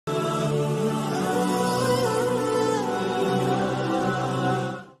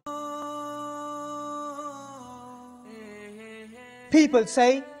people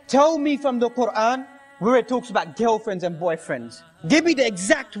say, tell me from the Quran where it talks about girlfriends and boyfriends. Give me the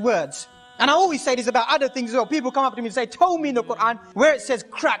exact words. And I always say this about other things as well. People come up to me and say, tell me in the Quran where it says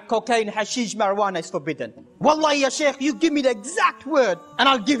crack, cocaine, hashish, marijuana is forbidden. Wallahi ya Shaykh, you give me the exact word and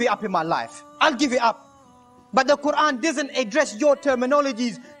I'll give it up in my life. I'll give it up. But the Quran doesn't address your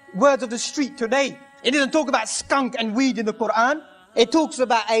terminologies, words of the street today. It doesn't talk about skunk and weed in the Quran. It talks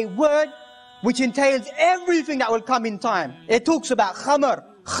about a word which entails everything that will come in time. It talks about khamar.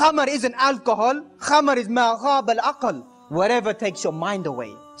 Khamar isn't alcohol. Khamar is ma ghab al-aql. Whatever takes your mind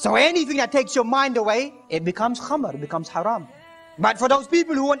away. So anything that takes your mind away, it becomes khamar, it becomes haram. But for those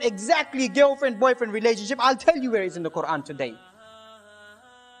people who want exactly girlfriend-boyfriend relationship, I'll tell you where it is in the Quran today.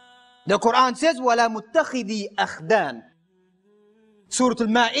 The Quran says, وَلَا مُتَّخِذِي أَخْدَانِ. Surah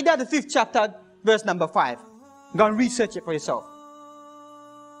Al-Ma'idah, the 5th chapter, verse number 5. Go and research it for yourself.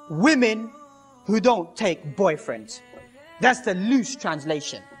 Women who don't take boyfriends. That's the loose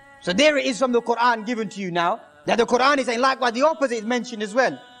translation. So there it is from the Quran given to you now. That the Quran is saying, likewise the opposite is mentioned as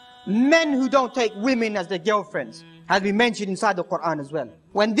well. Men who don't take women as their girlfriends has been mentioned inside the Quran as well.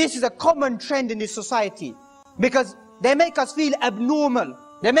 When this is a common trend in this society, because they make us feel abnormal.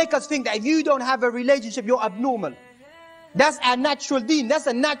 They make us think that if you don't have a relationship, you're abnormal. That's our natural deen. That's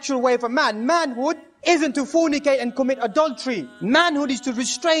a natural way for man. Manhood isn't to fornicate and commit adultery. Manhood is to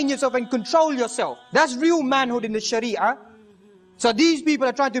restrain yourself and control yourself. That's real manhood in the Sharia. So these people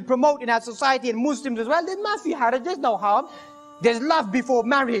are trying to promote in our society and Muslims as well. There's no harm. There's love before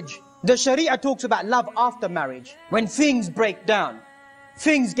marriage. The Sharia talks about love after marriage. When things break down,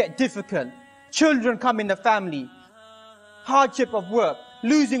 things get difficult, children come in the family, hardship of work,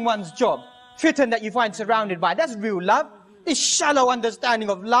 losing one's job, fitan that you find surrounded by. That's real love. This shallow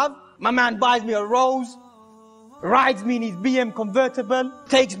understanding of love. My man buys me a rose, rides me in his BM convertible,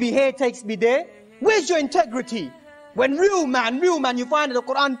 takes me here, takes me there. Where's your integrity? When real man, you find that the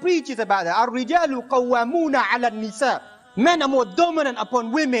Quran preaches about that. الرِّجَالُ قَوَّامُونَ عَلَى النِّسَاءِ. Men are more dominant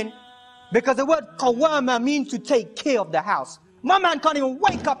upon women because the word qawwama means to take care of the house. My man can't even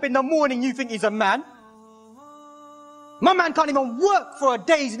wake up in the morning, you think he's a man. My man can't even work for a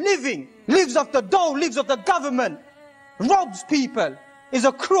day's living. Lives off the dole, lives off the government. Robs people, is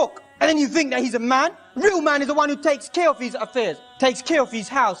a crook. And then you think that he's a man? Real man is the one who takes care of his affairs, takes care of his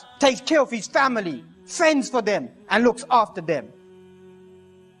house, takes care of his family, fends for them and looks after them.